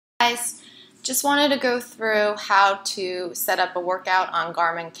guys, just wanted to go through how to set up a workout on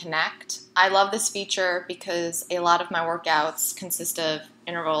Garmin Connect. I love this feature because a lot of my workouts consist of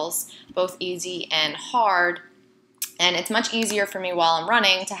intervals, both easy and hard, and it's much easier for me while I'm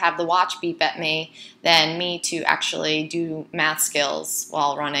running to have the watch beep at me than me to actually do math skills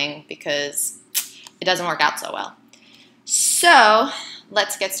while running because it doesn't work out so well. So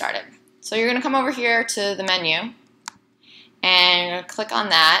let's get started. So you're going to come over here to the menu and you're going to click on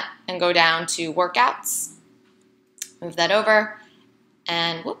that and go down to workouts. Move that over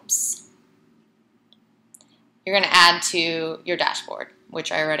and whoops. You're going to add to your dashboard,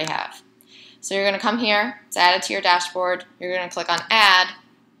 which I already have. So you're going to come here, it's added to your dashboard. You're going to click on add.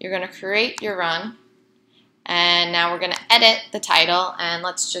 You're going to create your run. And now we're going to edit the title, and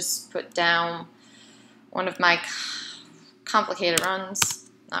let's just put down one of my complicated runs.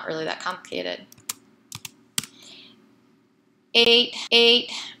 Not really that complicated. 8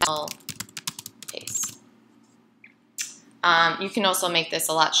 pace. You can also make this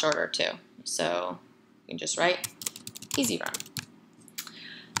a lot shorter too. So you can just write easy run.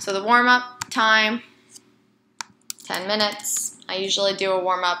 So the warm-up time, 10 minutes. I usually do a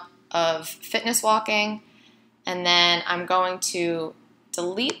warm-up of fitness walking, and then I'm going to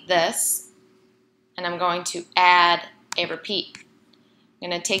delete this and I'm going to add a repeat. I'm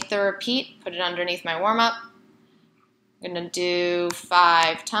going to take the repeat, put it underneath my warm-up. I'm going to do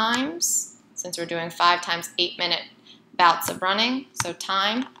 5 times, since we're doing 5 times 8-minute bouts of running. So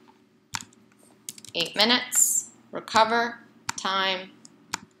time, 8 minutes, recover, time,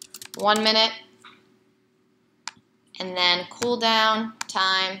 1 minute, and then cool down,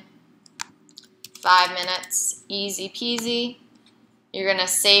 time, 5 minutes, easy peasy. You're going to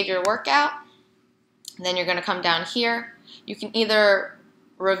save your workout, and then you're going to come down here. You can either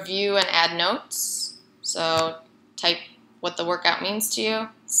review and add notes, so type what the workout means to you,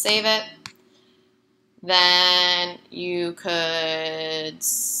 save it. Then you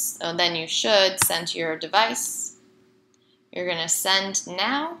should send to your device. You're going to send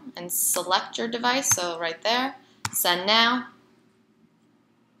now and select your device, so right there, send now.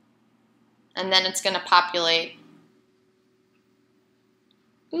 And then it's going to populate.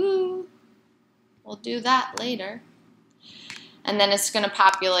 Ooh, we'll do that later. And then it's going to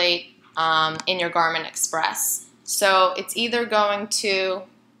populate in your Garmin Express. So it's either going to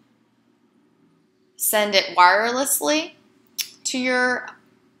send it wirelessly to your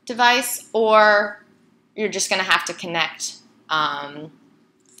device, or you're just going to have to connect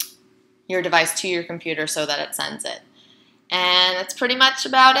your device to your computer so that it sends it. And that's pretty much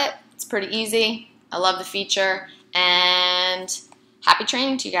about it. It's pretty easy. I love the feature, and happy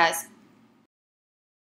training to you guys.